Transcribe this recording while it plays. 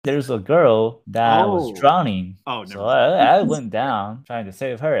there's a girl that was drowning. Oh, So never mind. I went down trying to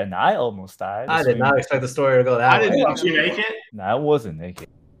save her, and I almost died. I did not expect the story to go that way. didn't. Was she naked? No, I wasn't naked.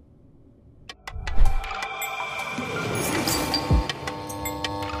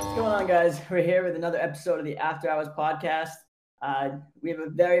 What's going on, guys? We're here with another episode of the After Hours podcast. We have a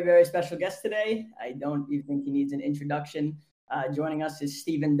very, very special guest today. I don't even think he needs an introduction. Joining us is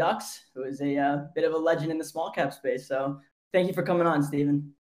Stephen Dux, who is a bit of a legend in the small cap space. So thank you for coming on,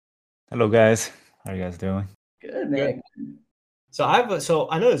 Stephen. Hello, guys. How are you guys doing? Good, man. Good. So I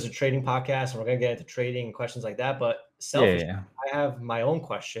know there's a trading podcast, and we're gonna get into trading and questions like that. But selfishly, I have my own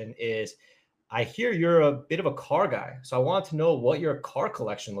question. Is I hear you're a bit of a car guy, so I want to know what your car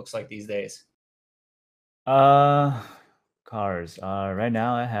collection looks like these days. Cars. Right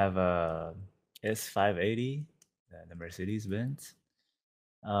now I have a S580, the Mercedes Benz.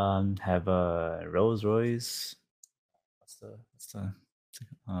 Have a Rolls Royce. What's the?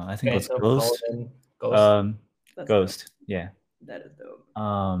 I think it's Ghost. Ghost. Ghost. Yeah. That is dope.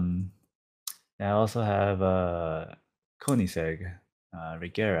 I also have a Koenigsegg,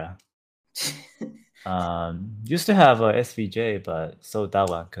 Regera. Used to have a SVJ, but sold that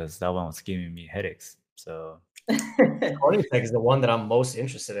one because that one was giving me headaches. So Koenigsegg is the one that I'm most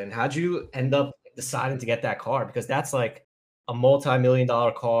interested in. How'd you end up deciding to get that car? Because that's like a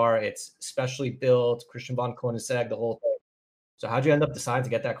multi-million-dollar car. It's specially built, Christian von Koenigsegg, the whole thing. So how'd you end up deciding to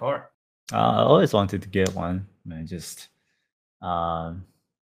get that car? I always wanted to get one. I just, as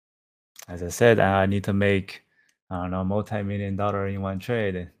I said, I need to make, I don't know, multi-million-dollar in one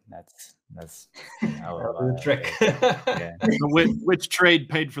trade. That's the trick. Yeah. So which trade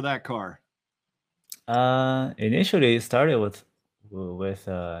paid for that car? Initially it started with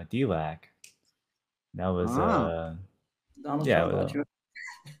DWAC. That was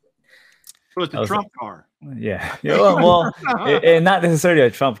It was the Trump car. Yeah. Well, not necessarily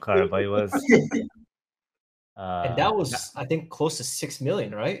a Trump car, but it was. And that was, I think, close to 6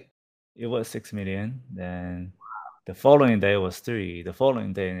 million, right? It was 6 million. Then the following day was 3. The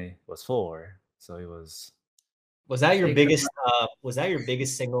following day was 4. So it was. Was that your biggest? Was that your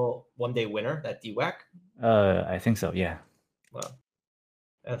biggest single one-day winner? That DWAC? I think so. Yeah. Wow.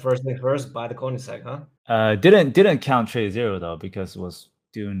 And first thing first, buy the Koenigsegg, huh? Didn't count Trade Zero though, because it was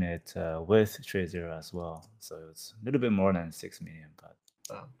doing it with Trade Zero as well. So it was a little bit more than 6 million. But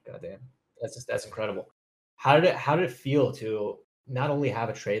wow, goddamn, that's incredible. How did it feel to not only have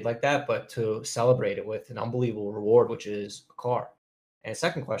a trade like that, but to celebrate it with an unbelievable reward, which is a car? And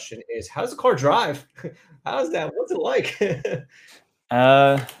second question is, how does the car drive? How's that? What's it like?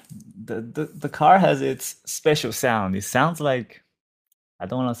 The car has its special sound. It sounds like, I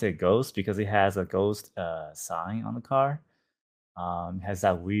don't want to say ghost because it has a ghost sign on the car. It has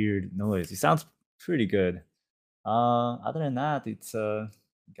that weird noise. It sounds pretty good. Other than that, it's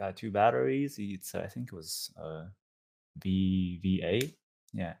got 2 batteries. It's I think it was VA.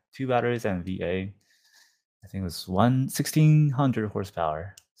 Yeah, 2 batteries and VA. I think it was 1,600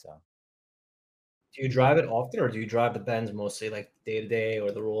 horsepower. So. Do you drive it often, or do you drive the Benz mostly, like day to day,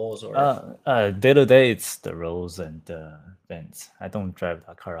 or the Rolls, or? Day to day, it's the Rolls and the Benz. I don't drive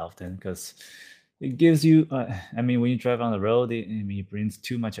that car often because it gives you. I mean, when you drive on the road, it brings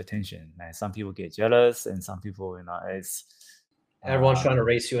too much attention. And some people get jealous, and some people, it's. Everyone's trying to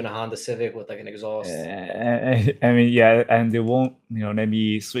race you in a Honda Civic with like an exhaust. I mean, yeah, and they won't, let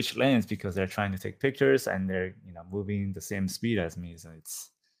me switch lanes because they're trying to take pictures and they're, moving the same speed as me. So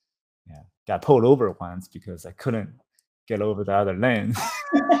it's, got pulled over once because I couldn't get over the other lane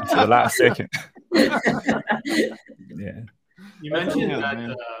until the last second. Yeah. You mentioned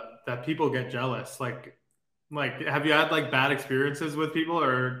that people get jealous. Like, have you had like bad experiences with people,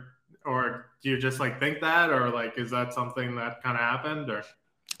 or do you just like think that, or like is that something that kind of happened? Or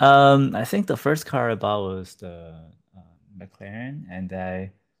I think the first car I bought was the McLaren, and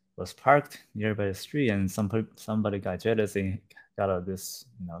I was parked nearby the street, and somebody got jealous and got this,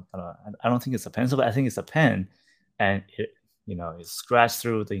 I don't think it's a pencil, but I think it's a pen, and it, it scratched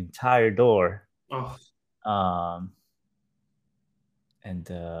through the entire door. Oh. And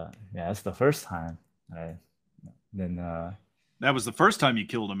that's the first time. That was the first time you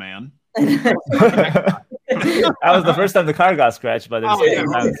killed a man. That was the first time the car got scratched, but Wow,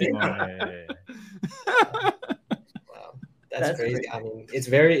 that's crazy. I mean, it's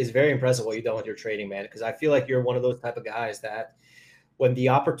very impressive what you've done with your trading, man. Because I feel like you're one of those type of guys that when the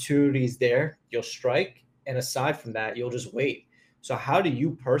opportunity is there, you'll strike, and aside from that, you'll just wait. So how do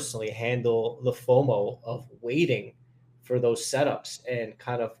you personally handle the FOMO of waiting for those setups, and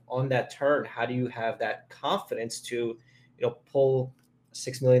kind of on that turn, how do you have that confidence to, pull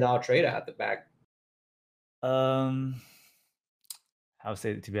 $6 million trade out the back? I would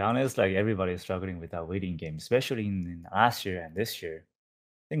say, to be honest, like everybody is struggling with that waiting game, especially in last year and this year.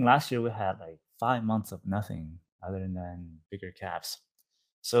 I think last year we had like 5 months of nothing other than bigger caps.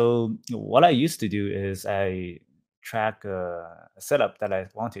 So what I used to do is I track a setup that I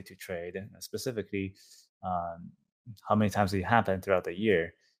wanted to trade, and specifically um, how many times it happened throughout the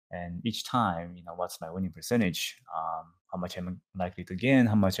year, and each time, what's my winning percentage, how much I'm likely to gain,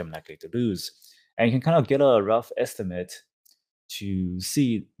 how much I'm likely to lose, and you can kind of get a rough estimate to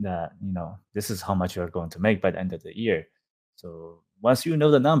see that this is how much you're going to make by the end of the year. So once you know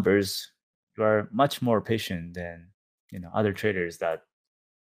the numbers, you are much more patient than other traders that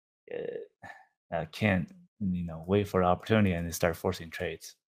can't wait for an opportunity and they start forcing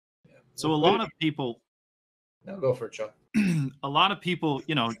trades. So a lot of people No, go for it, Chuck. a lot of people,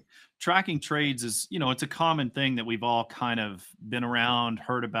 tracking trades is, it's a common thing that we've all kind of been around,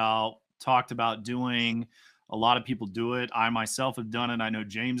 heard about, talked about doing. A lot of people do it. I myself have done it. I know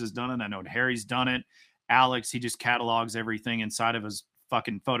James has done it. I know Harry's done it. Alex, he just catalogs everything inside of his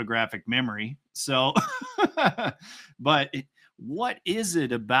fucking photographic memory. So, but what is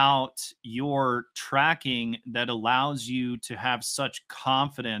it about your tracking that allows you to have such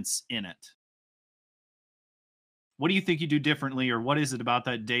confidence in it? What do you think you do differently, or what is it about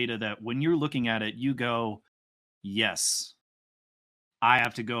that data that when you're looking at it, you go, yes, I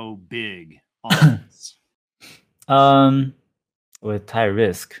have to go big on this? With high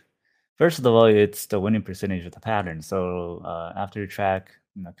risk, first of all, it's the winning percentage of the pattern. So after you track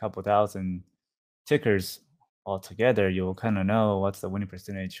a couple thousand tickers altogether, you'll kind of know what's the winning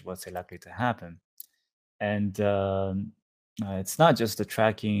percentage, what's likely to happen. And it's not just the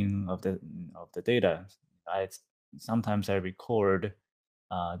tracking of the data. Sometimes I record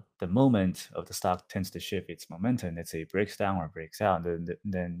the moment of the stock tends to shift its momentum. Let's say it breaks down or breaks out,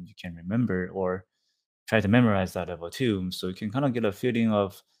 then you can remember or try to memorize that level too. So you can kind of get a feeling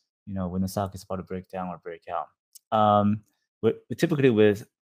of when the stock is about to break down or break out. Typically with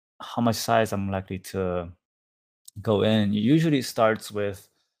how much size I'm likely to go in, it usually starts with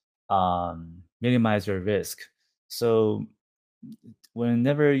minimize your risk. So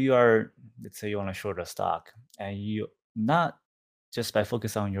whenever you are, let's say you want to short a stock, and you not just by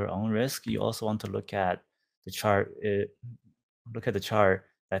focus on your own risk, you also want to look at the chart. Look at the chart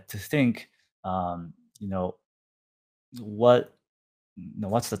that to think, you know, what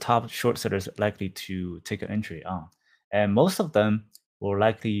what's the top short sellers likely to take an entry on, and most of them will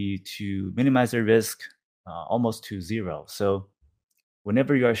likely to minimize their risk almost to zero. So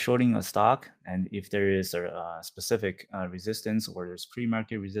whenever you are shorting a stock, and if there is a specific resistance or there's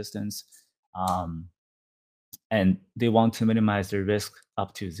pre-market resistance, um, and they want to minimize their risk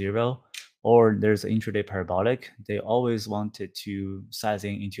up to zero, or there's an intraday parabolic, they always wanted to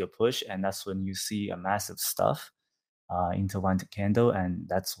sizing into a push, and that's when you see a massive stuff into one candle, and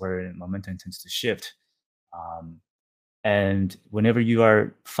that's where momentum tends to shift. Um, and whenever you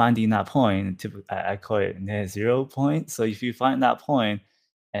are finding that point, I call it net 0 point. So if you find that point,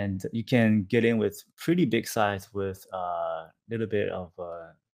 and you can get in with pretty big size with a little bit of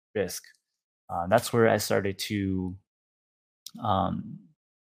risk, that's where I started to um,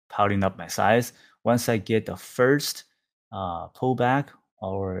 piling up my size. Once I get the first pullback,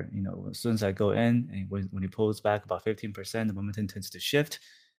 or as soon as I go in, and when it pulls back about 15%, the momentum tends to shift.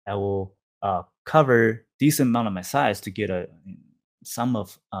 I will cover decent amount of my size to get some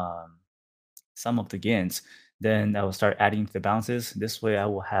of the gains. Then I will start adding to the bounces. This way, I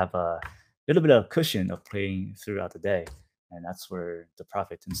will have a little bit of cushion of playing throughout the day, and that's where the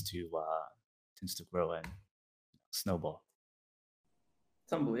profit tends to grow and snowball.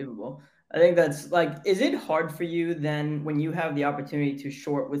 It's unbelievable. I think that's like, is it hard for you then when you have the opportunity to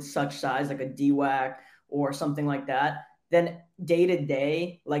short with such size, like a DWAC or something like that, then day to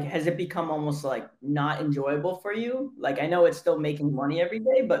day, like, has it become almost like not enjoyable for you? Like, I know it's still making money every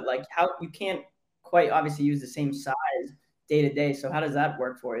day, but like, how you can't quite obviously use the same size day to day. So how does that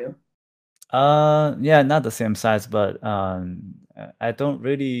work for you? Yeah, not the same size, but I don't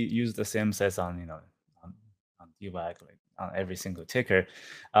really use the same size on DWAG, like on every single ticker.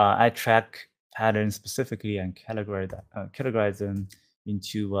 I track patterns specifically and categorize them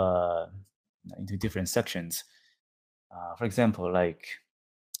into different sections. For example, like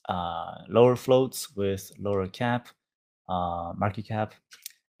lower floats with lower market cap,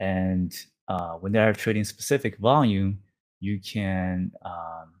 and when they are trading specific volume, you can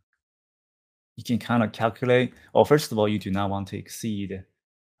kind of calculate. Well, first of all, you do not want to exceed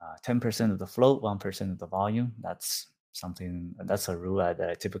 10% of the float, 1% of the volume. That's a rule that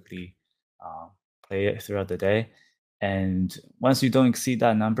I typically play it throughout the day. And once you don't exceed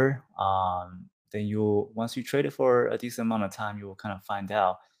that number, then you once you trade it for a decent amount of time, you will kind of find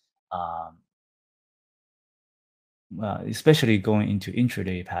out, um, especially going into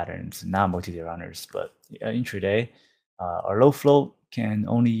intraday patterns, not multi-day runners, but intraday, our low float can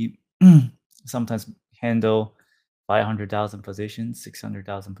only sometimes handle 500,000 positions,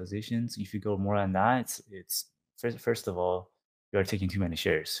 600,000 positions. If you go more than that, it's first of all, you are taking too many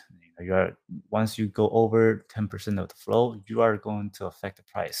shares. You are once you go over 10% of the flow, you are going to affect the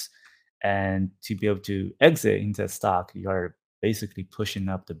price. And to be able to exit into a stock, you are basically pushing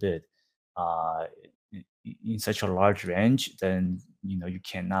up the bid. Uh, in such a large range, then you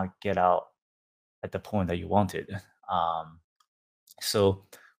cannot get out at the point that you wanted. Um, so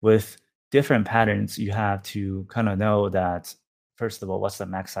with different patterns, you have to kind of know that first of all, what's the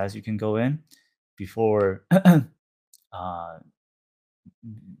max size you can go in before uh,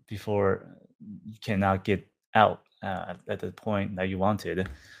 before you cannot get out at the point that you wanted.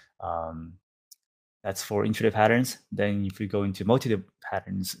 Um, that's for intraday patterns. Then if you go into multi-day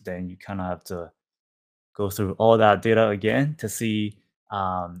patterns, then you kind of have to go through all that data again to see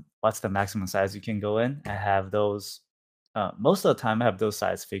what's the maximum size you can go in. I have those most of the time. I have those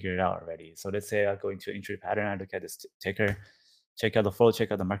sizes figured out already. So let's say I go into entry pattern, I look at this ticker, check out the flow,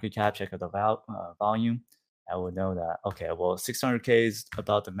 check out the market cap, check out the volume. I would know that okay, well 600K is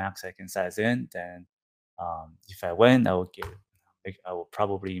about the max I can size in. Then if I win, I will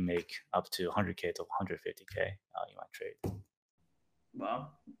probably make up to 100K to 150K in my trade.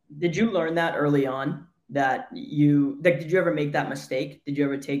 Well, did you learn that early on that did you ever make that mistake? Did you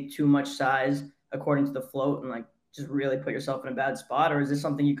ever take too much size according to the float and like just really put yourself in a bad spot? Or is this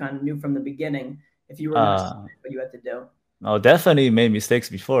something you kind of knew from the beginning if you were going to what you had to do? Oh, definitely made mistakes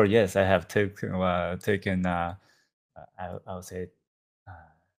before. Yes, I have taken I would say I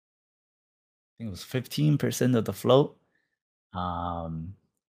think it was 15% of the float. And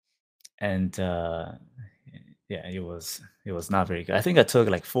yeah, it was not very good. I think I took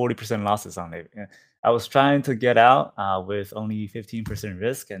like 40% losses on it. I was trying to get out with only 15%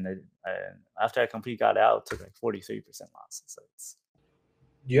 risk, and after I completely got out, took like 43% losses. So it's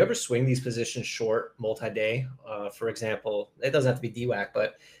Do you ever swing these positions short multi-day? For example, it doesn't have to be DWAC,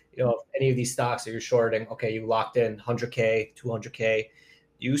 but if any of these stocks that you're shorting, okay, you locked in 100K, 200K,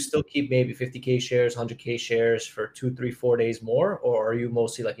 do you still keep maybe 50K shares, 100K shares for 2, 3, 4 days more? Or are you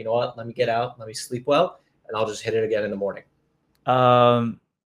mostly like, you know what, let me get out, let me sleep well, and I'll just hit it again in the morning?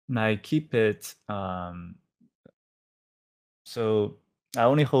 I keep it. So I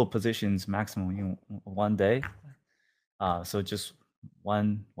only hold positions maximum in one day. So just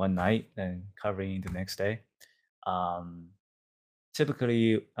one night and covering the next day.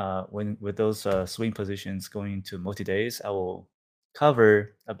 Typically, when with those swing positions going into multi days, I will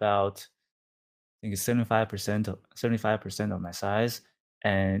cover about I think it's 75% of my size.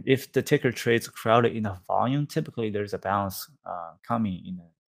 And if the ticker trades crowded enough volume, typically there's a balance coming in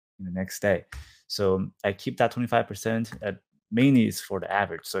the next day. So I keep that 25% mainly is for the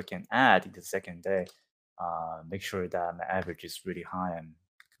average, so I can add in the second day. Make sure that my average is really high and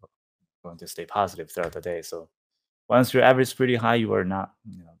going to stay positive throughout the day. So once your average is pretty high, you are not,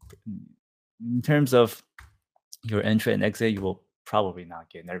 in terms of your entry and exit, you will probably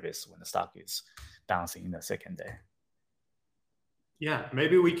not get nervous when the stock is bouncing in the second day. Yeah,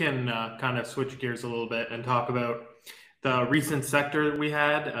 maybe we can kind of switch gears a little bit and talk about the recent sector we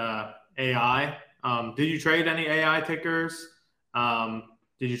had, AI. Did you trade any AI tickers?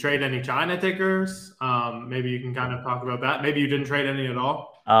 Did you trade any China tickers? Maybe you can kind of talk about that. Maybe you didn't trade any at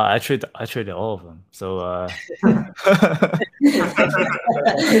all. I traded all of them. So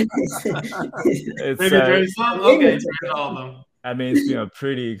it's Maybe you traded some. Okay, you traded all of them. I mean, it's been a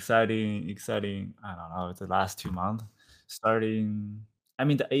pretty exciting. I don't know, the last 2 months. Starting, I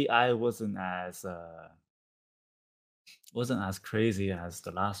mean, the AI wasn't as crazy as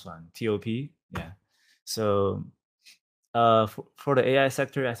the last one, TOP. Yeah. So for the AI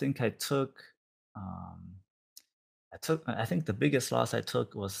sector, I think I think the biggest loss I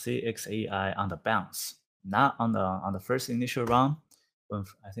took was CXAI on the bounce, not on the first initial round. When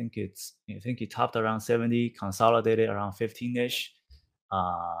I think it topped around 70, consolidated around 15ish.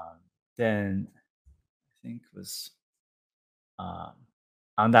 Then I think it was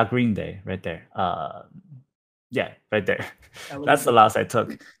on that green day right there. Yeah, right there. That's the loss I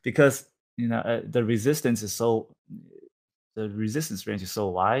took because the resistance range is so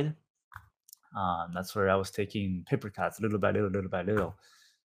wide. That's where I was taking paper cuts little by little.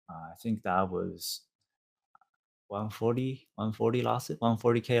 I think that was 140 losses,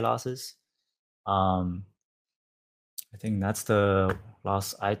 140K losses. I think that's the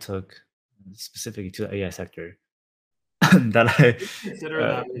loss I took specifically to the AI sector. that I Consider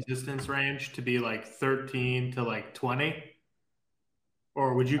that resistance range to be like 13 to like 20,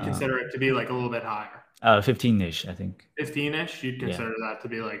 or would you consider it to be like a little bit higher? 15-ish, I think. 15-ish, you'd Yeah. consider that to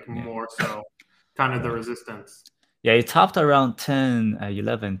be like Yeah. more so kind of the Right. resistance. Yeah, it topped around 10,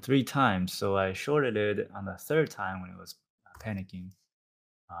 11 3 times. So I shorted it on the third time when it was panicking.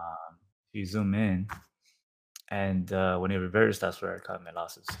 If you zoom in, and when it reversed, that's where I cut my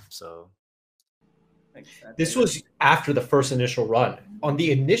losses. So Makes sense. This was after the first initial run. On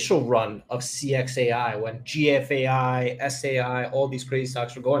the initial run of CXAI, when GFAI, SAI, all these crazy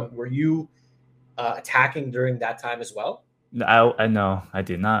stocks were going, were you attacking during that time as well? I know I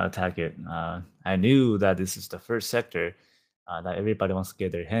did not attack it. I knew that this is the first sector that everybody wants to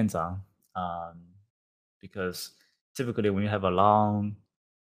get their hands on, because typically when you have a long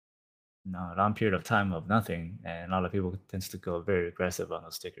period of time of nothing, and a lot of people tends to go very aggressive on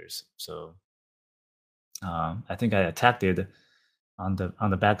those stickers. So I think I attacked it on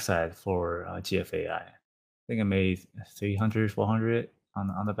the backside for GFAI. I think I made 300, 400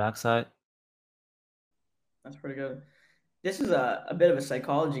 on the backside. That's pretty good. This is a bit of a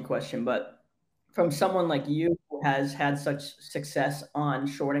psychology question, but from someone like you who has had such success on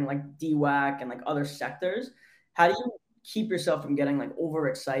shorting like DWAC and like other sectors, how do you keep yourself from getting like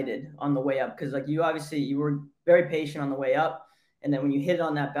overexcited on the way up? Because like you obviously you were very patient on the way up, and then when you hit it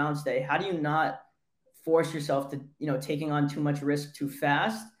on that bounce day, how do you not force yourself to taking on too much risk too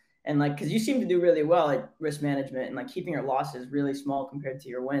fast? And like because you seem to do really well at risk management and like keeping your losses really small compared to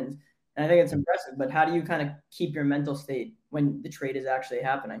your wins. And I think it's impressive, but how do you kind of keep your mental state when the trade is actually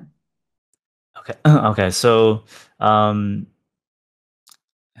happening? Okay. Okay. So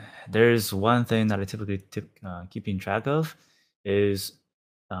there's one thing that I typically keeping track of is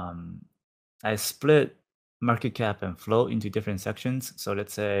um, I split market cap and flow into different sections. So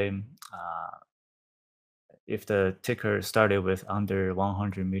let's say if the ticker started with under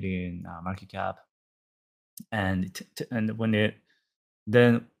 100 million market cap, and when it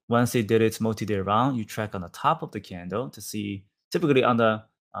then once it did its multi-day round, you track on the top of the candle to see. Typically on the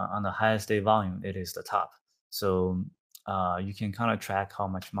highest day volume, it is the top. So you can kind of track how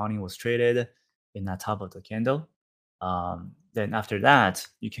much money was traded in that top of the candle. Then after that,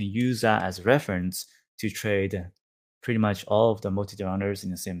 you can use that as reference to trade pretty much all of the multi-day rounders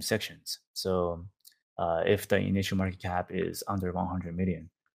in the same sections. So if the initial market cap is under 100 million,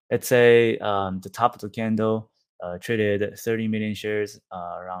 let's say the top of the candle traded 30 million shares,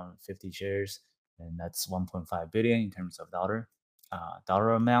 around 50 shares, and that's 1.5 billion in terms of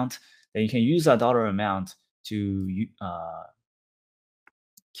dollar amount. Then you can use that dollar amount to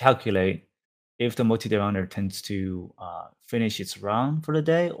calculate if the multi-day rounder tends to finish its run for the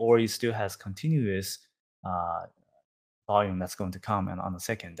day, or it still has continuous uh, volume that's going to come on the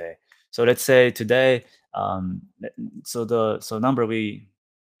second day. So let's say today, so number we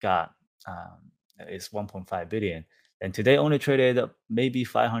got is 1.5 billion, and today only traded maybe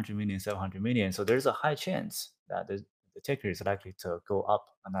 500 million, 700 million. So there's a high chance that the ticker is likely to go up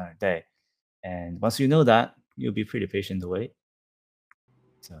another day. And once you know that, you'll be pretty patient to wait.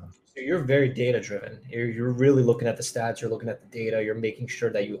 So So you're very data driven. You're really looking at the stats. You're looking at the data. You're making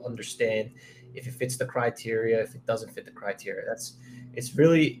sure that you understand if it fits the criteria, if it doesn't fit the criteria. It's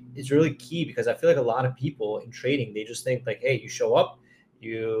really key, because I feel like a lot of people in trading, they just think like, hey, you show up,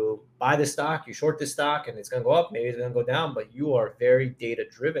 you buy this stock, you short this stock, and it's gonna go up, maybe it's gonna go down. But you are very data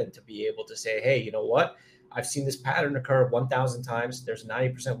driven to be able to say, hey, you know what? I've seen this pattern occur 1,000 times. There's a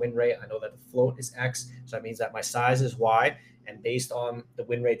 90% win rate. I know that the float is X, so that means that my size is Y, and based on the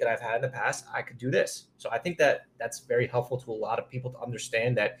win rate that I've had in the past, I could do this. So I think that that's very helpful to a lot of people to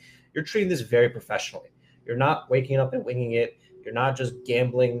understand that you're treating this very professionally. You're not waking up and winging it. You're not just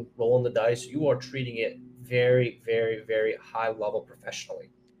gambling, rolling the dice. You are treating it very, very, very high level professionally.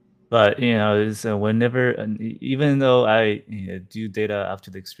 but it's, whenever, and even though I do data up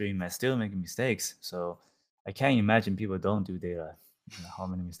to the extreme, I still make mistakes. So I can't imagine people don't do data. How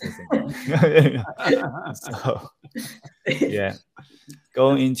many mistakes they make. So yeah,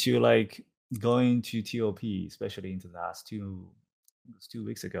 going to TOP, especially into the last it was 2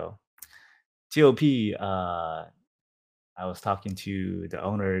 weeks ago. TOP, I was talking to the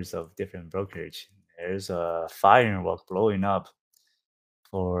owners of different brokerage. There's a firework blowing up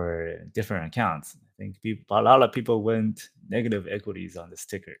for different accounts. I think a lot of people went negative equities on this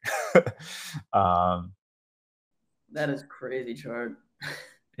ticker. um, That is crazy chart.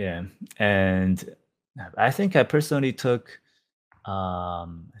 yeah, and I think I personally took, I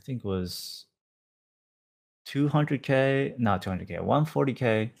think it was 200K, not 200K,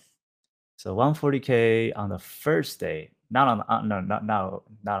 140K. So 140K on the first day, not on no,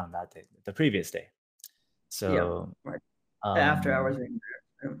 not on that day, the previous day. Yeah, So right. After hours.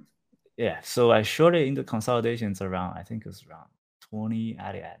 Yeah, so I shorted into consolidations around, I think it was around 20,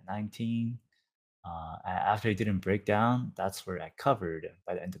 at 19. After it didn't break down, that's where I covered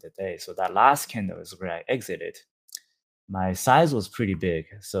by the end of the day. So that last candle is where I exited. My size was pretty big,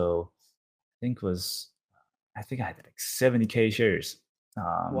 so I think I had like 70K shares.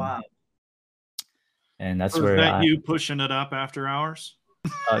 Wow. And that's Was where that you pushing it up after hours?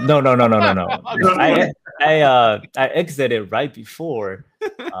 no. I exited right before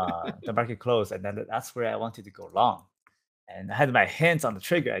the market closed, and then that's where I wanted to go long. And I had my hands on the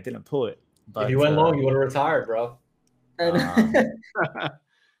trigger. I didn't pull it. But if you went long, you would have retired, bro.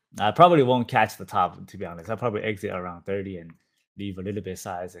 I probably won't catch the top, to be honest. I'll probably exit around 30 and leave a little bit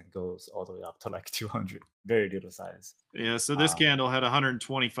size and goes all the way up to like 200. Very little size. Yeah, so this candle had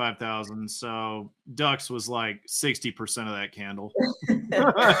 125,000. So Dux was like 60% of that candle.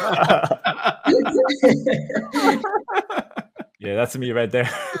 Yeah, that's me right there.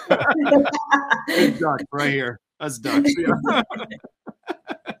 Dux right here. That's Dux. Yeah.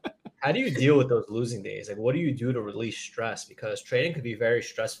 How do you deal with those losing days? Like, what do you do to release stress? Because trading could be very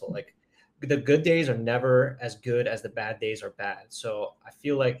stressful. Like, the good days are never as good as the bad days are bad. So I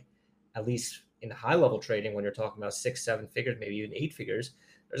feel like, at least in high level trading, when you're talking about 6, 7 figures, maybe even 8 figures,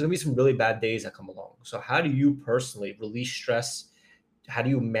 there's gonna be some really bad days that come along. So how do you personally release stress? How do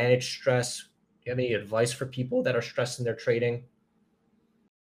you manage stress? Do you have any advice for people that are stressed in their trading?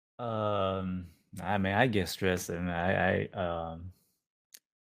 I mean, I get stressed, and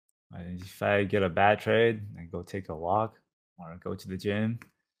if I get a bad trade, I go take a walk or go to the gym,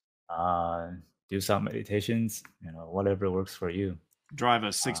 do some meditations, whatever works for you. Drive a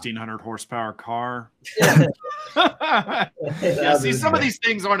 1,600 horsepower car. Yeah. Yeah, see, some of these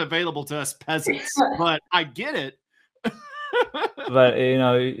things aren't available to us peasants, but I get it. But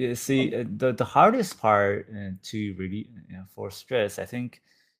see, the hardest part to really for stress, I think,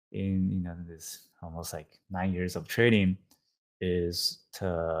 in this almost like 9 years of trading, is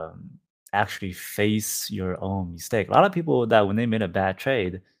to actually face your own mistake. A lot of people that when they made a bad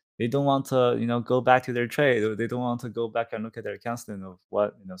trade, they don't want to go back to their trade, or they don't want to go back and look at their account statement of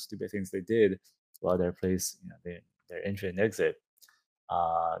what stupid things they did while their place their entry and exit.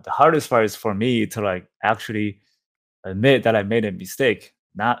 The hardest part is for me to like actually admit that I made a mistake,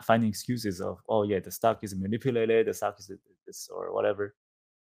 not finding excuses of, oh yeah, the stock is manipulated, the stock is this or whatever.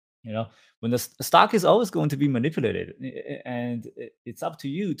 When the stock is always going to be manipulated, and it's up to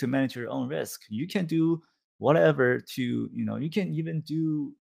you to manage your own risk. You can do whatever to, you can even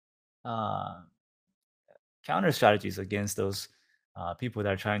do counter strategies against those people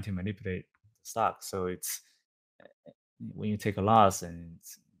that are trying to manipulate the stock. So it's when you take a loss, and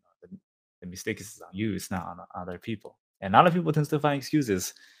the mistake is on you, it's not on other people. And a lot of people tend to find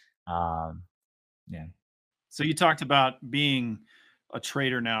excuses. Yeah. So you talked about being a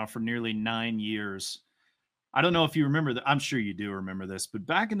trader now for nearly 9 years. I don't know if you remember that. I'm sure you do remember this, but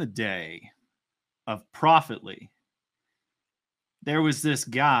back in the day of Profitly, there was this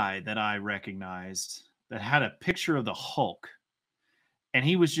guy that I recognized that had a picture of the Hulk, and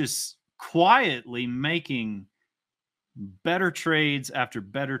he was just quietly making better trades after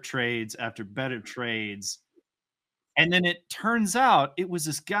better trades after better trades. And then it turns out it was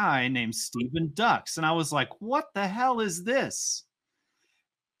this guy named Steven Dux. And I was like, what the hell is this?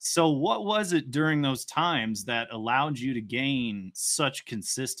 So what was it during those times that allowed you to gain such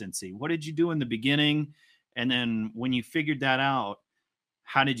consistency? What did you do in the beginning? And then when you figured that out,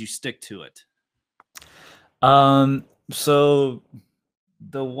 how did you stick to it? So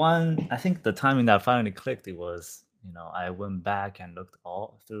I think the timing that finally clicked, it was, I went back and looked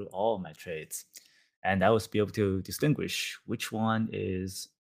through all of my trades, and I was be able to distinguish which one is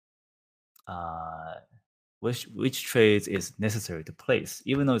which trades is necessary to place,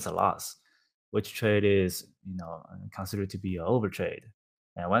 even though it's a loss, which trade is considered to be an overtrade.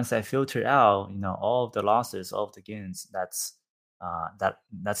 And once I filter out all of the losses, all of the gains, that's the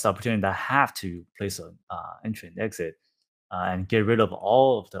opportunity that I have to place an entry and exit, and get rid of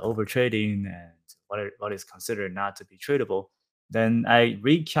all of the overtrading and what is considered not to be tradable. Then I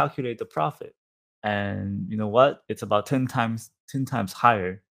recalculate the profit, and you know what? It's about 10 times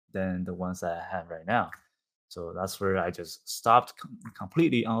higher than the ones that I have right now. So that's where I just stopped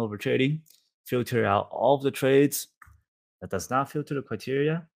completely on overtrading, filter out all of the trades that does not filter the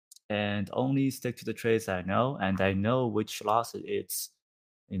criteria, and only stick to the trades that I know. And I know which loss it's,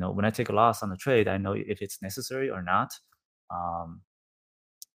 when I take a loss on a trade, I know if it's necessary or not.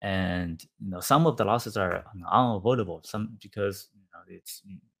 And some of the losses are unavoidable. Some because it's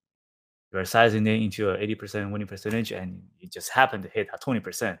you're sizing it into a 80% winning percentage, and you just happen to hit a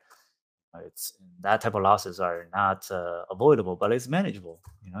 20%. It's that type of losses are not avoidable, but it's manageable.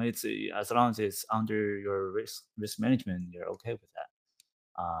 It's as long as it's under your risk management, you're okay with that.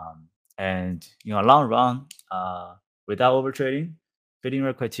 And long run, without over trading, fitting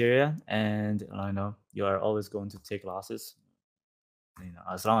your criteria, and you are always going to take losses.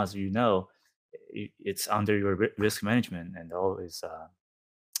 As long as it's under your risk management, and always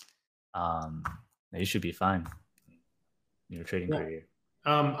um, you should be fine in your trading career.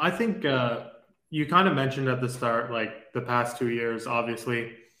 I think you kind of mentioned at the start, like the past 2 years,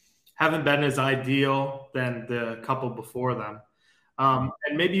 obviously haven't been as ideal than the couple before them. And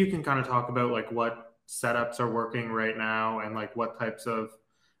maybe you can kind of talk about like what setups are working right now and like what types of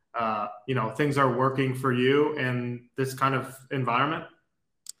things are working for you in this kind of environment.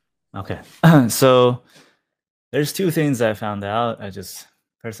 Okay. So there's two things I found out. I just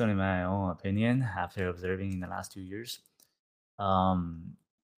personally, my own opinion after observing in the last 2 years. Um,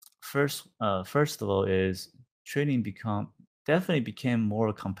 first of all, is trading definitely became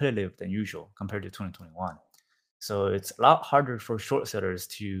more competitive than usual compared to 2021. So it's a lot harder for short sellers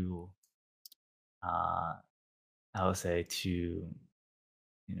to, I would say, to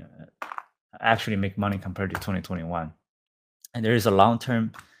actually make money compared to 2021. And there's a long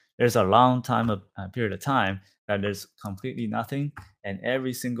period of time that there's completely nothing, and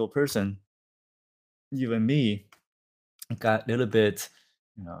every single person, even me, got a little bit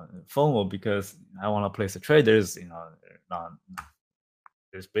FOMO because I want to place a trade. There's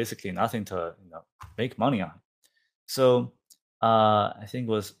basically nothing to make money on. So I think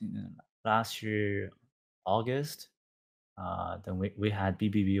it was last year August. Then we had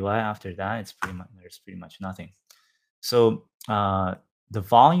BBBY. After that, there's pretty much nothing. So the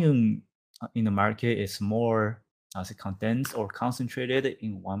volume in the market is more condensed or concentrated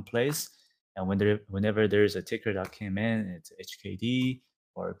in one place. And whenever there's a ticker that came in, it's HKD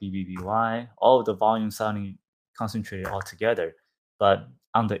or BBBY, all of the volume sounding concentrated all together. But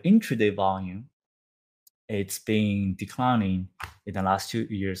on the intraday volume, it's been declining in the last 2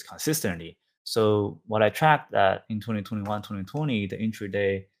 years consistently. So what I tracked that in 2021, 2020, the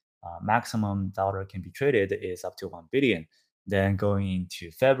intraday maximum dollar can be traded is up to 1 billion. Then going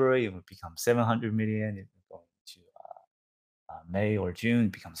into February, it would become 700 million. If we go into May or June,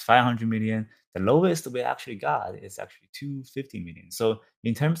 it becomes 500 million. The lowest we actually got is actually 250 million. So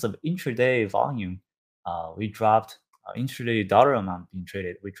in terms of intraday volume, we dropped intraday dollar amount being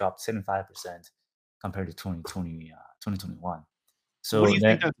traded. We dropped 75% compared to 2020, 2021. So what do you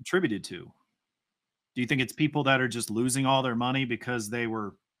think that's attributed to? Do you think it's people that are just losing all their money because they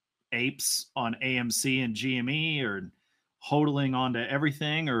were apes on AMC and GME, or hodling onto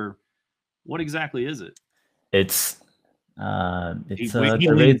everything, or what exactly is it? It's It's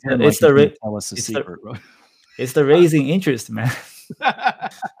the raising interest, man.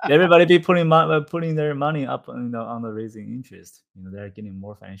 Everybody be putting their money up on the raising interest. They're getting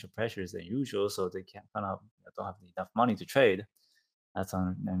more financial pressures than usual, so they don't have enough money to trade. That's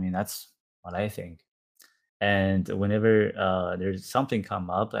what I think. And whenever there's something come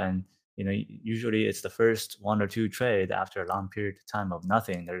up, and usually it's the first one or two trade after a long period of time of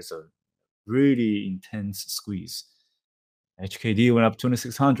nothing, there's a really intense squeeze. HKD went up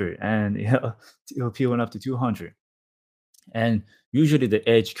 2600, and TOP went up to 200. And usually the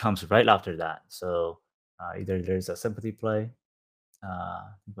edge comes right after that. So either there's a sympathy play,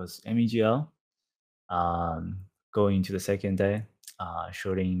 it was MEGL, going into the second day,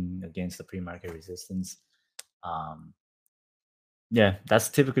 shorting against the pre-market resistance. Yeah, that's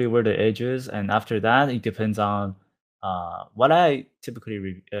typically where the edge is. And after that, it depends on what I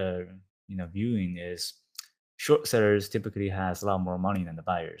typically viewing is short sellers typically has a lot more money than the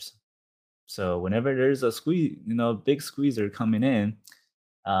buyers. So whenever there's a squeeze, big squeezer coming in,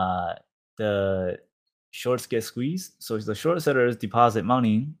 the shorts get squeezed. So the short sellers deposit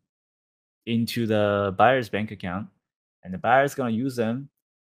money into the buyer's bank account, and the buyer's gonna use them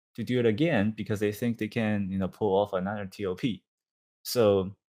to do it again because they think they can, pull off another TOP.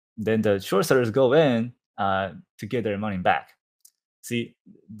 So then the short sellers go in to get their money back. See,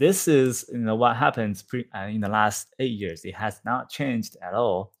 this is what happens in the last 8 years. It has not changed at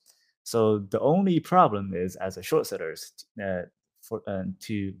all. So the only problem is, as a short sellers, for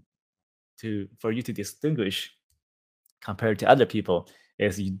you to distinguish compared to other people,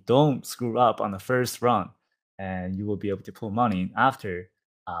 is you don't screw up on the first run, and you will be able to pull money after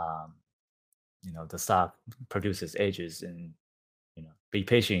the stock produces edges, and be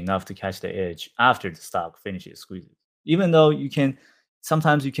patient enough to catch the edge after the stock finishes squeezing. Even though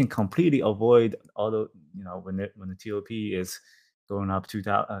sometimes you can completely avoid all the when the TOP is going up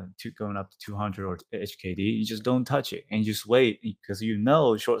 2000, going up to 200 or HKD, you just don't touch it and you just wait because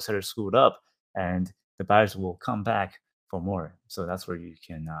short sellers screwed up and the buyers will come back for more. So that's where you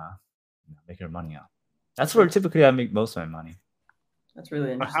can make your money out. That's where typically I make most of my money. That's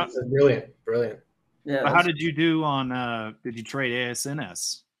really interesting. That's brilliant. Yeah. But how did you do on? Did you trade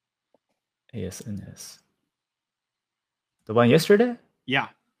ASNS? ASNS. The one yesterday? Yeah.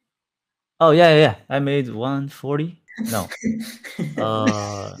 Oh yeah. I made 140. No.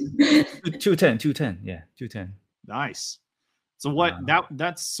 210. Yeah, 210. Nice. So what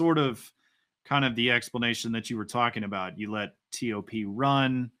that's sort of kind of the explanation that you were talking about. You let TOP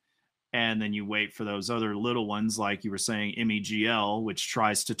run and then you wait for those other little ones, like you were saying, MEGL, which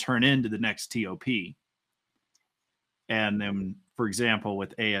tries to turn into the next TOP. And then, for example,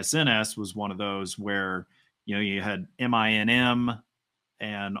 with ASNS was one of those where, you had MINM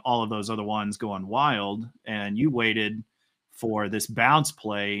and all of those other ones going wild, and you waited for this bounce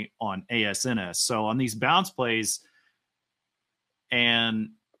play on ASNS. So on these bounce plays and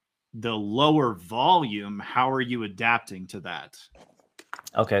the lower volume, how are you adapting to that?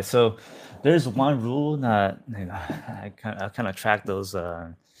 Okay, so there's one rule that I kind of track those.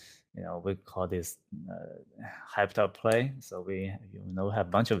 We call this hyped up play. So we have a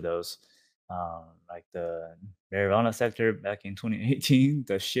bunch of those, like the marijuana sector back in 2018,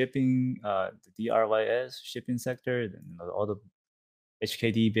 the shipping, the DRYS shipping sector, all the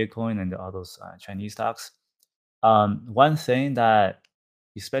HKD, Bitcoin, and all those Chinese stocks. One thing that,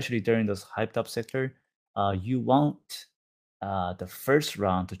 especially during those hyped up sector, you want the first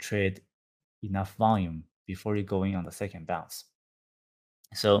round to trade enough volume before you go in on the second bounce.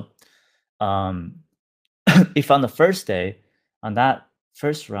 So if on the first day, on that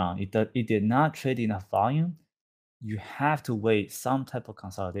first round, it did not trade enough volume, you have to wait some type of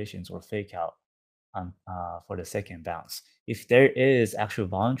consolidations or fake out for the second bounce. If there is actual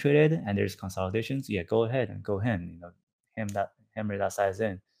volume traded and there's consolidations, yeah, go ahead and hammer that size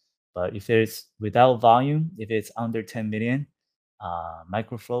in. But if it's without volume, if it's under 10 million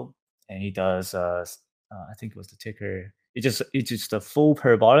micro float, and he does, I think it was the ticker. It's just a full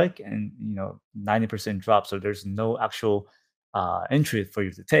parabolic, and 90% drop, so there's no actual entry for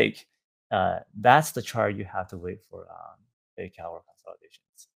you to take. That's the chart you have to wait for fake out or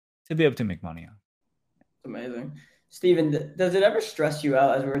consolidations to be able to make money on. Amazing. Steven, does it ever stress you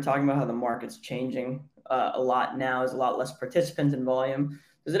out, as we were talking about how the market's changing a lot now, there's a lot less participants in volume?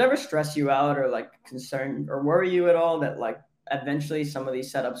 Does it ever stress you out or concern or worry you at all that eventually some of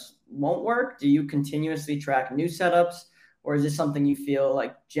these setups won't work? Do you continuously track new setups, or is this something you feel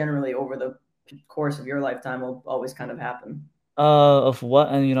generally over the course of your lifetime will always kind of happen? Of what?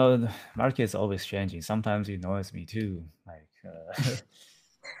 And the market is always changing. Sometimes it annoys me too. The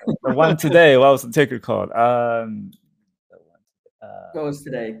one today, what was the ticker called? What was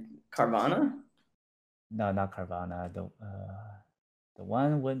today? Carvana? No, not Carvana. The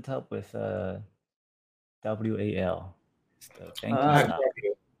one went up with WAL. It's the banking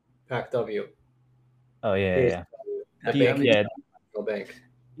stock. PACW. Oh yeah. Yeah. Bank.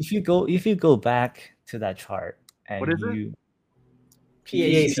 If you go back to that chart and what is it?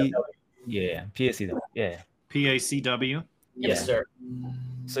 PACW. Yeah, PACW. Yeah. PACW. Yes, sir.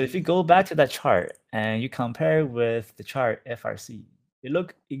 So if you go back to that chart and you compare with the chart FRC, it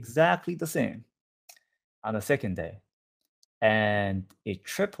looked exactly the same on the second day, and it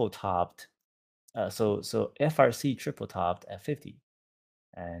triple topped. So FRC triple topped at 50,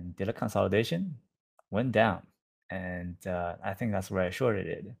 and did a consolidation, went down, and I think that's where I shorted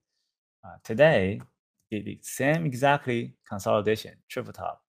it. Today, did the same exactly consolidation, triple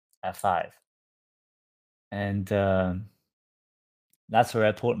top at 5, and that's where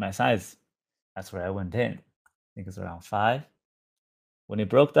I pulled my size. That's where I went in. I think it's around 5. When it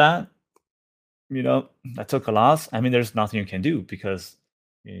broke that, I took a loss. I mean, there's nothing you can do because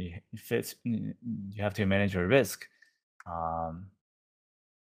you have to manage your risk.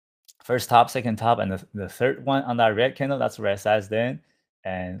 First top, second top, and the third one on that red candle, that's where I sized in.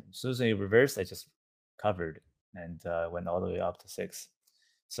 And as soon as it reversed, I just covered and went all the way up to 6.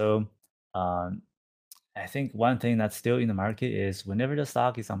 So I think one thing that's still in the market is whenever the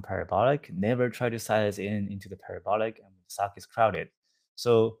stock is on parabolic, never try to size into the parabolic and the stock is crowded.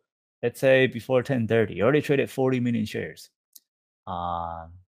 So let's say before 10:30, you already traded 40 million shares,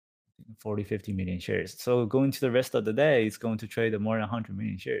 50 million shares. So going to the rest of the day, it's going to trade more than 100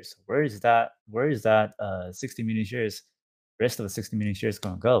 million shares. Where is that 60 million shares, rest of the 60 million shares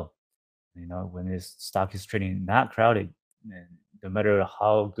going to go? When this stock is trading that crowded, and no matter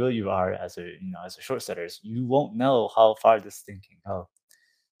how good you are as a short sellers, you won't know how far this thing can go.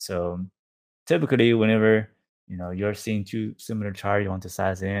 So typically, whenever you're seeing two similar chart, you want to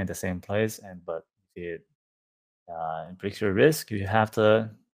size in at the same place, but if it breaks your risk, you have to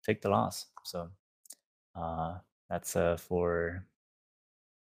take the loss. So that's for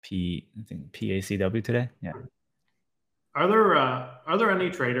I think PACW today. Yeah. Are there any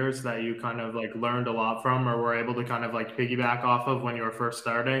traders that you kind of like learned a lot from or were able to kind of like piggyback off of when you were first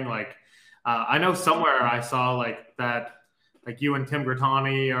starting? Like, I know somewhere I saw like that, like you and Tim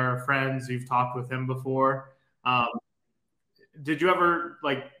Grattani are friends. You've talked with him before. Did you ever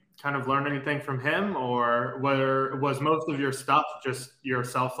like kind of learn anything from him, or was most of your stuff just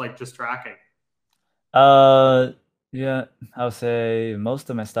yourself, like just tracking? Yeah, I would say most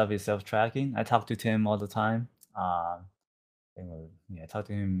of my stuff is self-tracking. I talk to Tim all the time. I talk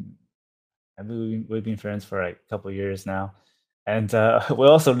to him. I mean, we've been friends for like a couple of years now, and we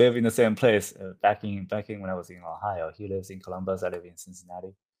also live in the same place. Back in when I was in Ohio, he lives in Columbus. I live in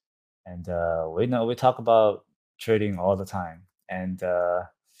Cincinnati, and we talk about trading all the time. And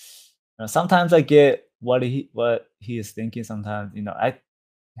sometimes I get what he is thinking. Sometimes I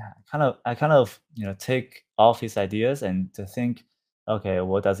kind of take off his ideas and to think, okay,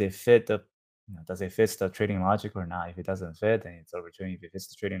 well, does it fit the trading logic or not? If it doesn't fit, then it's overtraining. If it fits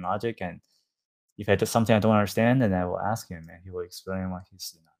the trading logic, and if I do something I don't understand, then I will ask him, and he will explain what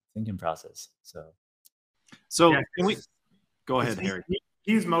his thinking process. So Yeah, can we go ahead, he's, Harry?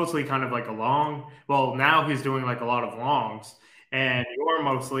 he's mostly kind of like a long. Well, now he's doing like a lot of longs, and you're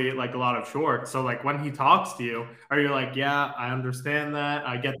mostly like a lot of shorts. So like when he talks to you, are you like, yeah, I understand that,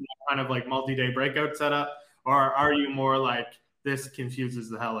 I get that kind of like multi-day breakout setup, or are you more like this confuses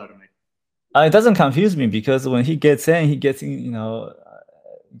the hell out of me? It doesn't confuse me because when he gets in,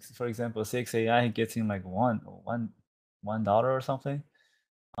 for example, 6 AI, he gets in like $1 or something.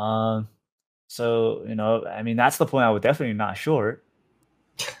 So I mean, that's the point. I would definitely not short.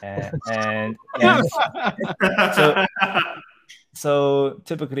 And so so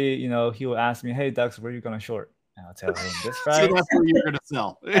typically, he will ask me, "Hey, Dux, where are you gonna short?" And I'll tell him this So price, that's where you're going to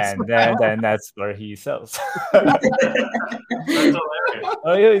sell. and then that's where he sells. That's hilarious.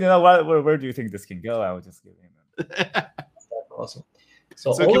 Oh, you know what? Where do you think this can go? I would just give him. That's awesome.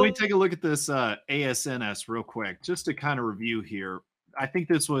 So So can we take a look at this ASNS real quick, just to kind of review here? I think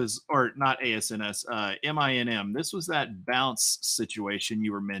this was, or not ASNS, MINM. This was that bounce situation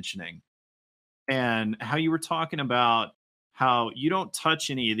you were mentioning, and how you were talking about how you don't touch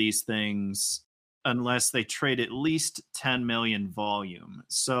any of these things unless they trade at least 10 million volume.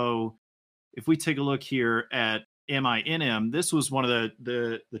 So if we take a look here at MINM, this was one of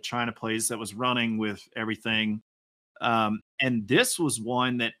the China plays that was running with everything. And this was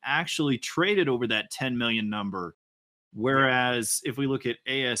one that actually traded over that 10 million number. Whereas if we look at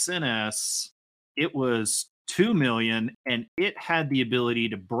ASNS, it was 2 million and it had the ability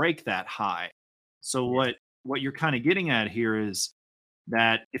to break that high. So what you're kind of getting at here is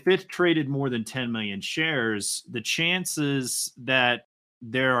that if it traded more than 10 million shares, the chances that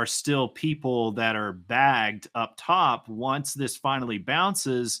there are still people that are bagged up top once this finally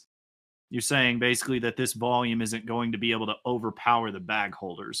bounces, you're saying basically that this volume isn't going to be able to overpower the bag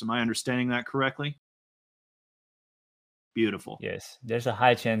holders. Am I understanding that correctly? Beautiful. Yes, there's a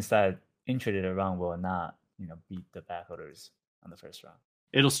high chance that intraded round will not, beat the backholders on the first round.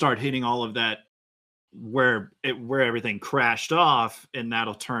 It'll start hitting all of that where everything crashed off, and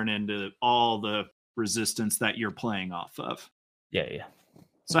that'll turn into all the resistance that you're playing off of. Yeah.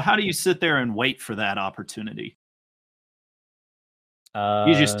 So how do you sit there and wait for that opportunity?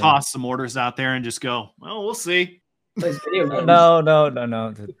 You just toss some orders out there and just go, well, we'll see. No.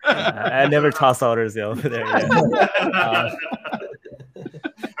 I never toss orders over there. Yeah.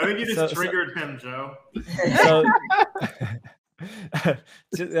 I think you just triggered him, Joe. So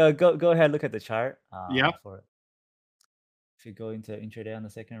go ahead, look at the chart. Yeah. If you go into intraday on the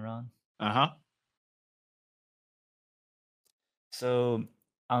second round. So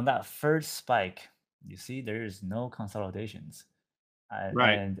on that first spike, you see there is no consolidations.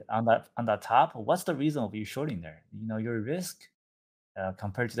 Right. And on that top, what's the reason of you shorting there? Your risk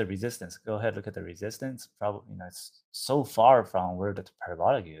compared to the resistance. Go ahead, look at the resistance. Probably, it's so far from where the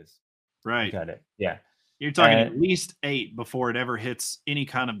parabolic is. Right. Look at it. Yeah. You're talking at least 8 before it ever hits any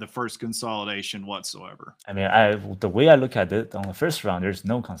kind of the first consolidation whatsoever. I mean, the way I look at it, on the first round, there's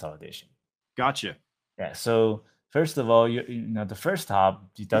no consolidation. Gotcha. Yeah. So first of all, the first top,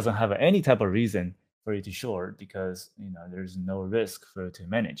 it doesn't have any type of reason for you to short because there's no risk for it to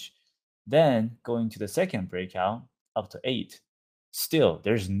manage. Then going to the second breakout up to 8, still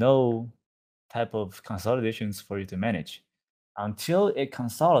there's no type of consolidations for you to manage until it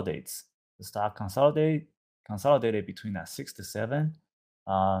consolidates. The stock consolidated between that 6 to 7.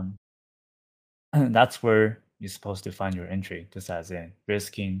 That's where you're supposed to find your entry, just as in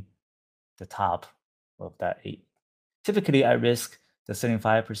risking the top of that 8. Typically, I risk the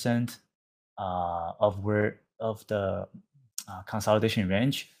 75% of the consolidation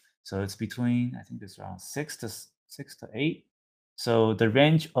range. So it's between, I think it's around 6 to 8. So the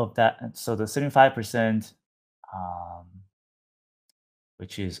range of that, so the 75%, um,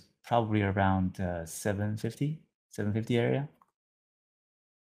 which is probably around 750 area.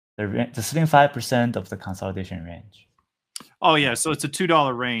 The 75% of the consolidation range. Oh yeah, so it's a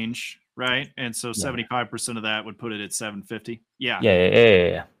 $2 range, right? And so Yeah. 75% of that would put it at 750. Yeah.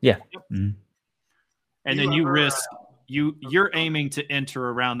 Yeah. Yep. Mhm. And You then you ever, risk you're aiming to enter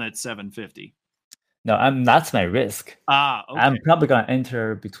around that 750. No, that's my risk. Okay. I'm probably gonna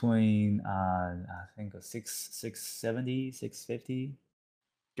enter between I think a 670, 650.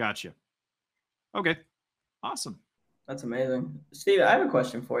 Gotcha. Okay. Awesome. That's amazing. Steve, I have a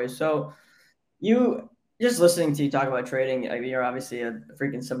question for you. So you just listening to you talk about trading, I mean, you're obviously a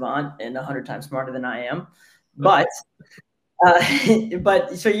freaking savant and 100 times smarter than I am. But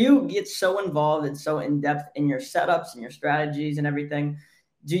but so you get so involved and so in depth in your setups and your strategies and everything.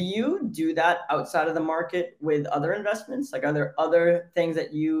 Do you do that outside of the market with other investments? Like, are there other things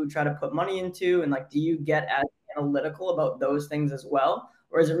that you try to put money into? And like, do you get as analytical about those things as well?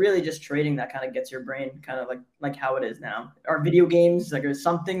 Or is it really just trading that kind of gets your brain kind of like how it is now? Are video games like, is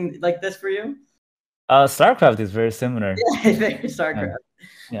something like this for you? StarCraft is very similar. Yeah, very Yeah, StarCraft.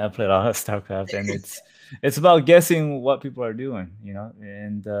 I played a lot of StarCraft, and it's about guessing what people are doing,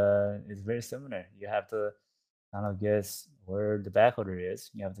 and it's very similar. You have to kind of guess where the back order is.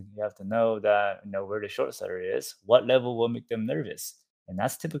 You have to know that where the short seller is, what level will make them nervous, and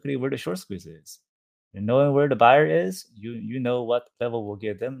that's typically where the short squeeze is. And knowing where the buyer is, you know what level will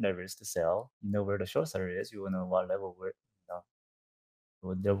get them nervous to sell. You know where the short seller is, you will know what level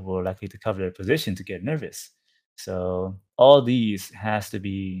they're more likely to cover their position to get nervous. So all these has to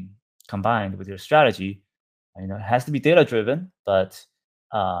be combined with your strategy. It has to be data driven, but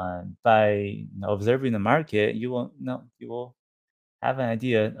by observing the market, you will have an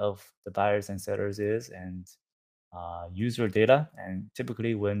idea of the buyers and sellers is, and use your data. And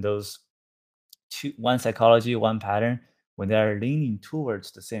typically, when those one psychology, one pattern, when they are leaning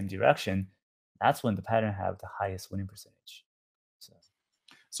towards the same direction, that's when the pattern have the highest winning percentage.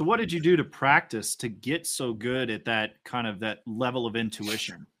 So what did you do to practice to get so good at that kind of that level of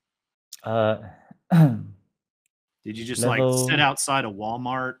intuition? Uh, Did you just like sit level. outside of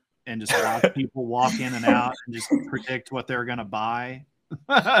Walmart and just watch people walk in and out and just predict what they're going to buy?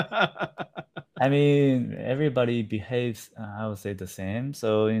 I mean, everybody behaves, I would say, the same.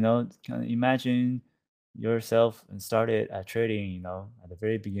 So, kind of imagine yourself and started trading, at the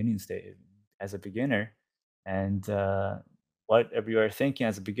very beginning stage as a beginner. And whatever you are thinking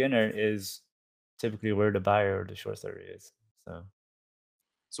as a beginner is typically where the buyer or the short seller is. So,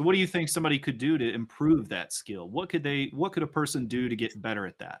 So what do you think somebody could do to improve that skill? What could a person do to get better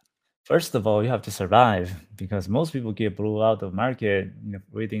at that? first of all, you have to survive because most people get blew out of market,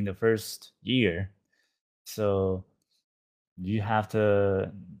 within the first year. So, you have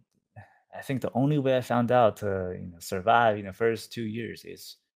to. I think the only way I found out to survive in the first 2 years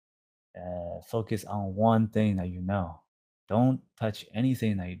is focus on one thing that you know. Don't touch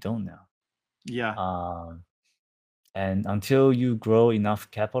anything that you don't know. Yeah. Um, and until you grow enough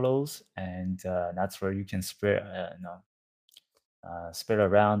capitals, and that's where you can spread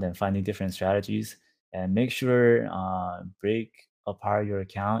around and finding different strategies, and make sure break apart your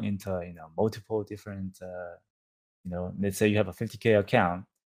account into multiple different. Let's say you have a 50K account,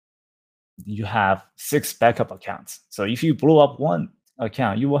 you have 6 backup accounts. So if you blow up one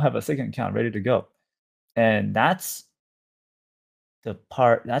account, you will have a second account ready to go. And that's the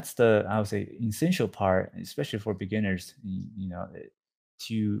I would say essential part, especially for beginners,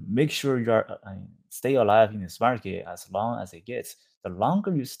 to make sure you are stay alive in this market as long as it gets. The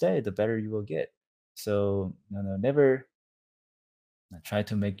longer you stay, the better you will get. So never try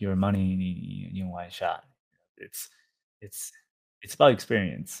to make your money in one shot. It's it's it's about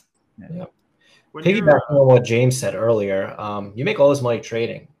experience. Yeah. when Piggybacking you're on what James said earlier, you make all this money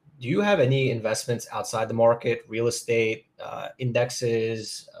trading. Do you have any investments outside the market, real estate,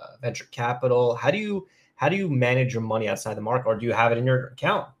 indexes, venture capital? How do you manage your money outside the market, or do you have it in your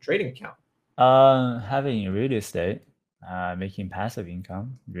account, trading account? Having real estate, making passive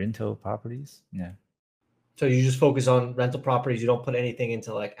income, rental properties. Yeah. So you just focus on rental properties. You don't put anything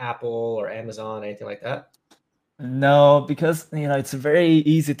into like Apple or Amazon, anything like that. No, because it's very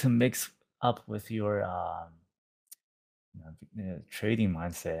easy to mix up with your trading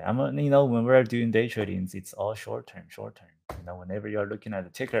mindset. When we're doing day trading, it's all short term, short term. Whenever you're looking at the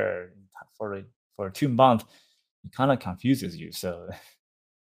ticker for 2 months, it kind of confuses you. So,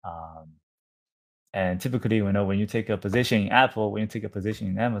 um, and typically, when you take a position in Apple, when you take a position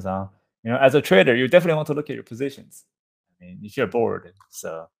in Amazon, as a trader, you definitely want to look at your positions. I mean, if you're bored,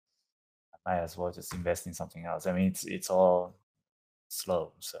 so I might as well just invest in something else. I mean, it's all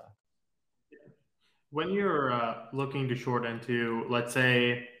slow. So When you're looking to short into, let's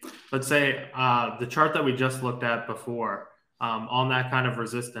say the chart that we just looked at before, on that kind of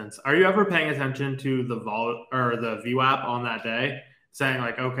resistance, are you ever paying attention to the vol or the VWAP on that day, saying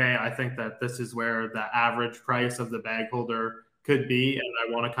like, okay, I think that this is where the average price of the bag holder could be, and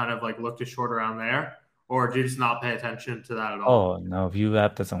I want to kind of like look to short around there, or do you just not pay attention to that at all? oh no, View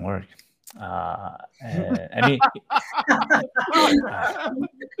app doesn't work. I mean,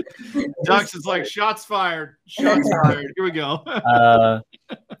 Dux is like, shots fired. Shots fired. Here we go.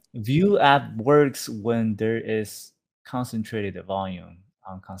 View app works when there is concentrated volume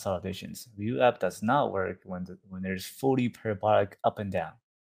on consolidations. View app does not work when there's fully parabolic up and down.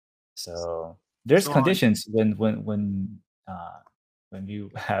 So there's So conditions when View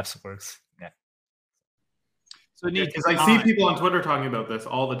apps works. Yeah. So it needs Because I see time. people on Twitter talking about this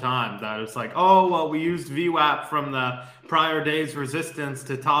all the time. That it's like, oh well, we used VWAP from the prior day's resistance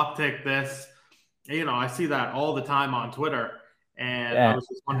to top tick this. I see that all the time on Twitter, and I Yeah, was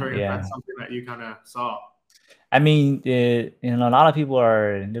just wondering if yeah. that's something that you kind of saw. I mean, a lot of people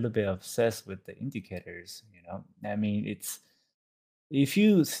are a little bit obsessed with the indicators. I mean, if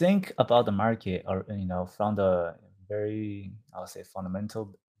you think about the market, or from the very, I would say,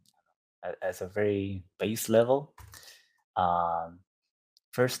 fundamental, as a very base level. Um,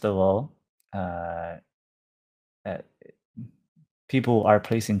 First of all, uh, uh, people are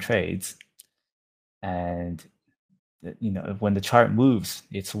placing trades, and when the chart moves,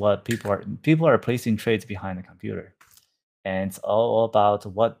 it's what people are placing trades behind the computer, and it's all about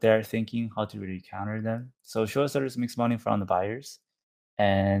what they're thinking, how to really counter them. So short sellers makes money from the buyers,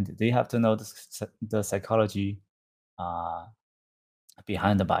 and they have to know the psychology uh,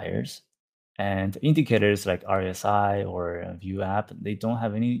 behind the buyers. And indicators like RSI or View app, they don't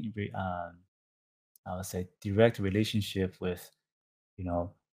have any I would say direct relationship with you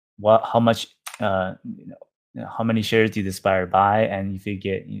know how much how many shares did this buyer buy, and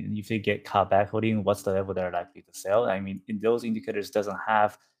if they get caught back holding, what's the level they're likely to sell. I mean, those indicators doesn't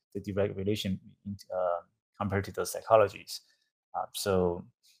have the direct relation compared to those psychologies. So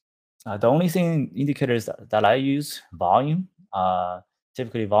the only thing indicators that I use, volume.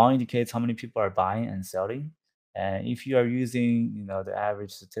 Typically, volume indicates how many people are buying and selling. And if you are using, the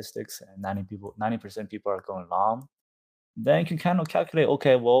average statistics, and 90% people are going long, then you can kind of calculate.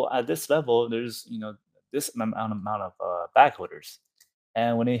 Okay, well, at this level, there's this amount of backholders,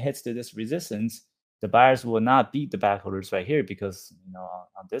 and when it hits to this resistance, the buyers will not beat the backholders right here, because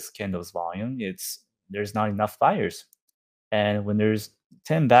on this candle's volume, there's not enough buyers. And when there's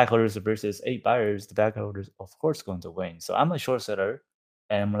 10 backholders versus 8 buyers, the backholders, of course, going to win. So I'm a short seller,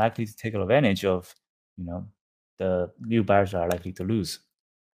 and I'm likely to take advantage of, you know, the new buyers are likely to lose.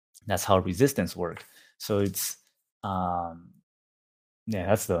 That's how resistance work. So it's,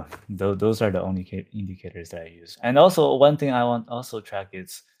 yeah, those are the only indicators that I use. And also, one thing I want also track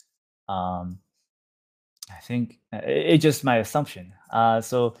is, um, I think it's just my assumption.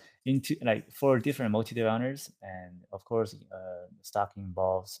 So into like for different multi-day owners, and of course, stock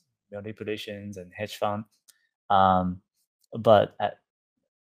involves manipulations and hedge fund. Um, but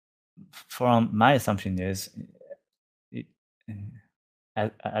from my assumption is, it,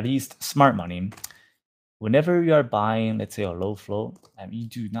 at least smart money. Whenever you are buying, let's say, a low flow, you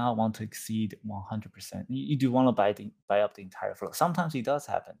do not want to exceed 100%. You do want to buy up the entire flow. Sometimes it does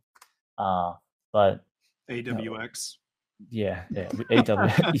happen, but AWX. yeah,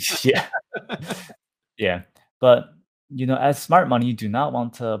 AW, yeah, yeah. But as smart money, you do not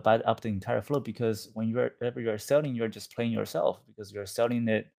want to buy up the entire flow, because whenever you're selling, you're just playing yourself, because you're selling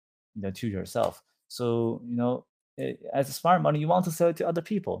it, to yourself. So as a smart money, you want to sell it to other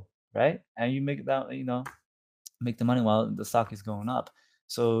people, right? And you make that, make the money while the stock is going up.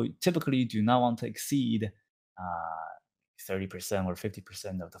 So typically, you do not want to exceed uh, 30% or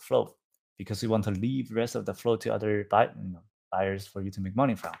 50% of the flow, because you want to leave the rest of the flow to other buyers for you to make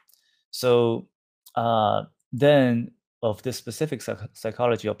money from. So then, if this specific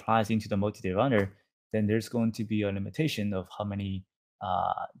psychology applies into the multi-day runner, then there's going to be a limitation of how many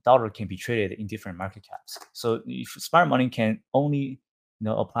dollar can be traded in different market caps. So if smart money can only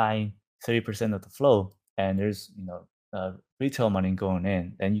apply 30% of the flow, and there's retail money going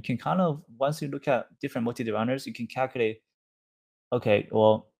in, then you can kind of, once you look at different multi-day runners, you can calculate, okay,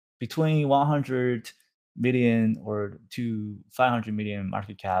 well, between 100 million or to 500 million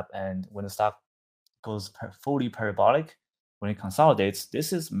market cap, and when the stock goes fully parabolic, when it consolidates,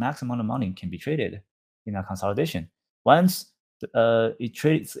 this is maximum amount of money can be traded in a consolidation. Once it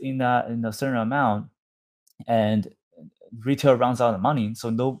trades in a certain amount, and retail runs out of money, so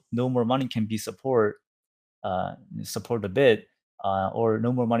no more money can be support the bid, or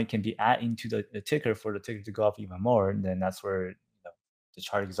no more money can be added into the ticker for the ticker to go up even more. And then that's where the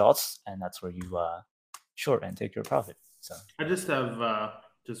chart exalts, and that's where you short and take your profit. So I just have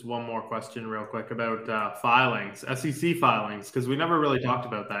just one more question real quick about filings, SEC filings, because we never really talked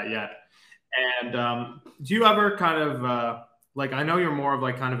about that yet. And do you ever kind of like, I know you're more of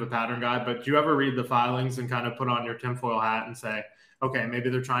like kind of a pattern guy, but do you ever read the filings and kind of put on your tinfoil hat and say, okay, maybe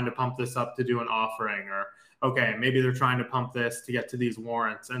they're trying to pump this up to do an offering, or okay, maybe they're trying to pump this to get to these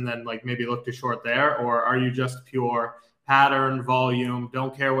warrants, and then like maybe look to short there? Or are you just pure pattern, volume,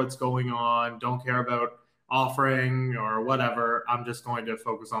 don't care what's going on, don't care about offering or whatever, I'm just going to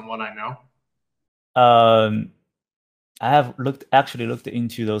focus on what I know? I have actually looked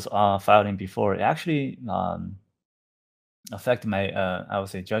into those filing before. It actually affect my I would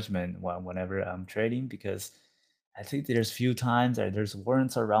say judgment whenever I'm trading, because I think there's few times that there's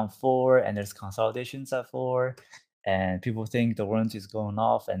warrants around 4 and there's consolidations at 4, and people think the warrant is going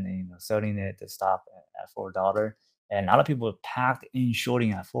off and selling it to stop at $4, and a lot of people are packed in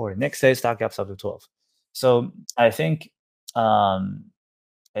shorting at 4. Next day stock gaps up to 12. So I think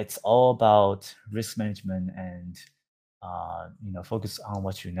it's all about risk management and focus on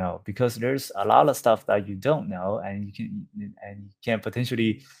what you know, because there's a lot of stuff that you don't know, and you can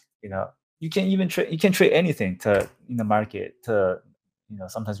potentially you can even trade, you can trade anything to in the market to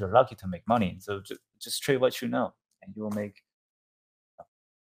sometimes you're lucky to make money. So just trade what you know, and you will make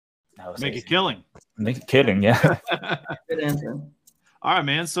Make a killing. Make a killing. Yeah. Good answer. All right,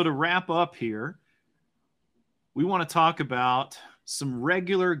 man. So to wrap up here, we want to talk about some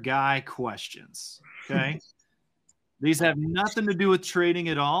regular guy questions. Okay. These have nothing to do with trading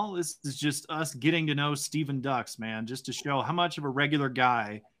at all. This is just us getting to know Steven Ducks, man, just to show how much of a regular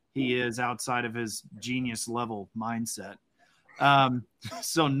guy he is outside of his genius level mindset.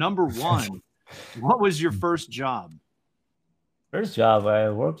 So number one, what was your first job? First job,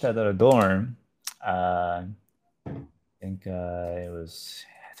 I worked at a dorm. I think it was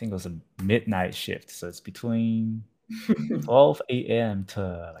a midnight shift, so it's between 12 a.m.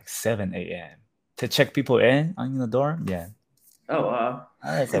 to like 7 a.m. to check people in on the dorm. Yeah. Oh wow.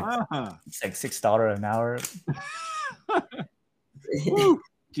 It's like $6 an hour.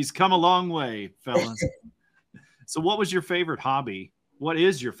 He's come a long way, fellas. So what was your favorite hobby? What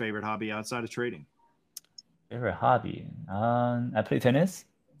is your favorite hobby outside of trading? Favorite hobby? I play tennis.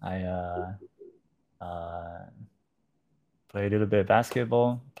 I play a little bit of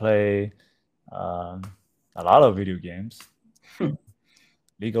basketball. Play a lot of video games.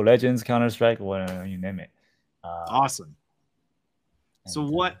 League of Legends, Counter-Strike, whatever you name it. Awesome. So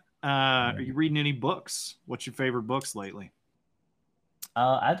what are you reading any books? What's your favorite books lately?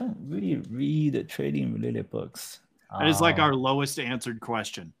 I don't really read trading related books. That is like our lowest answered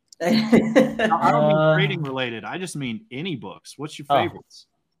question. I don't mean trading related. I just mean any books. What's your favorites?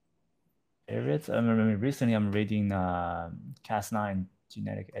 Favorites? I mean, recently I'm reading Cas9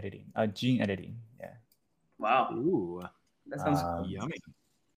 gene editing. Yeah. Wow. Ooh, that sounds yummy.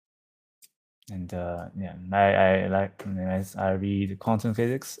 And yeah, I like I read quantum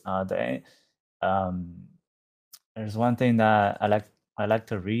physics. There's one thing that I like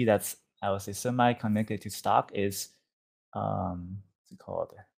to read that's, I would say, semi-connected to stock is what's it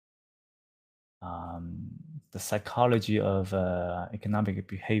called? The psychology of economic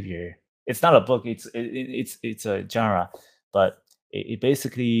behavior. It's not a book. It's a genre, but it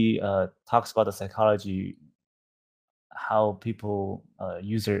basically talks about the psychology, how people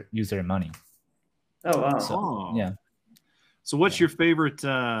use their money. Oh wow! So, yeah. So what's your favorite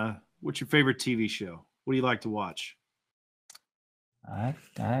TV show? What do you like to watch?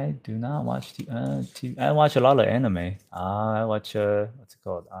 I do not watch TV. I watch a lot of anime. I watch what's it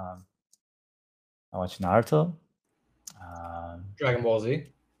called? I watch Naruto. Dragon Ball Z.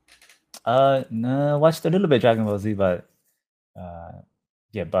 No, I watched a little bit Dragon Ball Z, but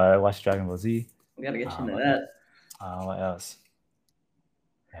yeah, but I watched Dragon Ball Z. We gotta get you into that. What else?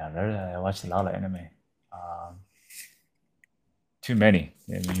 Yeah, I watched a lot of anime. Too many.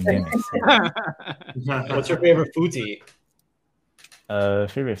 Yeah, you name it. What's your favorite food to eat?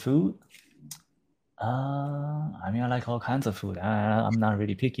 Favorite food? I mean, I like all kinds of food. I'm not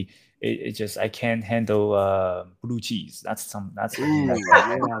really picky. It just, I can't handle blue cheese. That's ooh,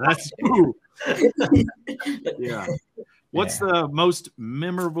 yeah, that's ooh. Yeah. What's the most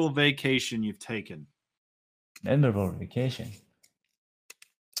memorable vacation you've taken? Memorable vacation.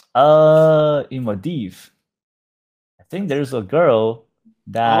 In Maldives, I think there's a girl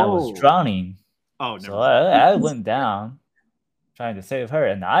that was Oh. drowning. Oh, So never mind. I went down trying to save her,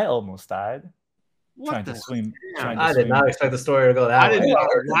 and I almost died What trying the? to swim. Damn. Trying to I did not swim. expect the story to go that I way. didn't- I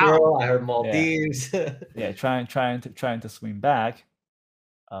heard wow. girl, I heard Maldives. Yeah, trying to swim back.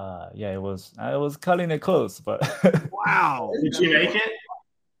 Yeah, I was cutting it close, but Wow. Did she make it?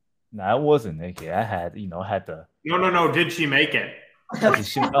 no, I wasn't naked. I had the. No. Did she make it? Did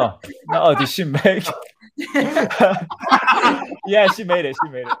she? Oh no! Did she make? Yeah, she made it. She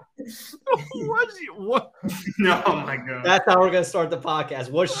made it. What? No, oh my god. That's how we're gonna start the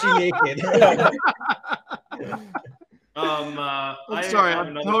podcast. Was she naked? I'm sorry,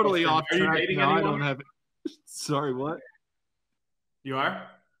 I'm totally off Are you track dating now. I anyone? don't have it. Sorry, what? You are?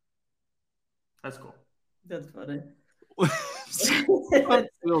 That's cool. That's funny. I'm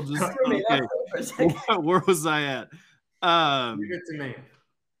still just okay. Where was I at? Leave it to me.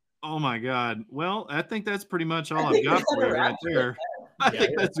 Oh my God. Well, I think that's pretty much all I've got for you right there. I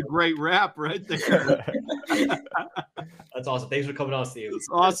think that's a great wrap right there. That's awesome. Thanks for coming on, Steve. That's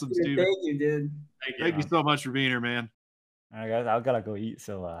awesome, Dude, Steven. thank you, dude. Thank you so much for being here, man. All right, guys, I gotta go eat.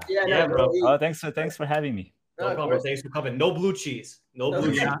 So, Yeah, bro. oh, thanks for having me. No problem, bro. Thanks for coming. No blue cheese. No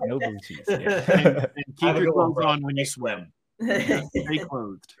blue cheese. No blue cheese. Yeah. And keep Have a your good one, clothes bro. on when you swim. Stay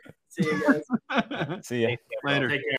clothed. See you guys. See ya. Thanks, bro. Later. Take care.